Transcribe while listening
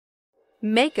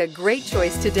Make a great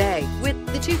choice today with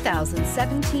the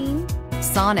 2017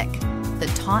 Sonic. The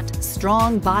taut,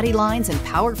 strong body lines and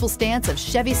powerful stance of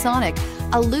Chevy Sonic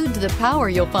allude to the power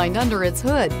you'll find under its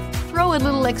hood. Throw a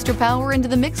little extra power into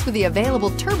the mix with the available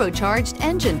turbocharged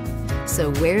engine.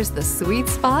 So where's the sweet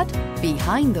spot?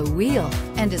 Behind the wheel,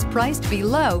 and is priced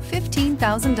below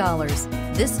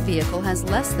 $15,000. This vehicle has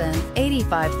less than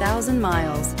 85,000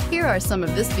 miles. Here are some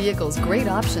of this vehicle's great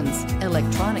options: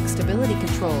 electronic stability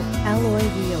control, alloy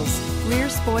wheels, rear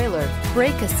spoiler,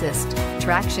 brake assist,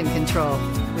 traction control,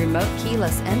 remote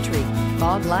keyless entry,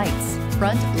 fog lights,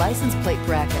 front license plate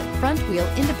bracket, front wheel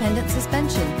independent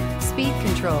suspension, speed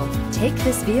control. Take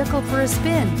this vehicle for a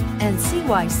spin and see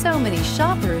why so many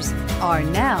shoppers are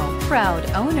now proud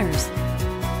owners.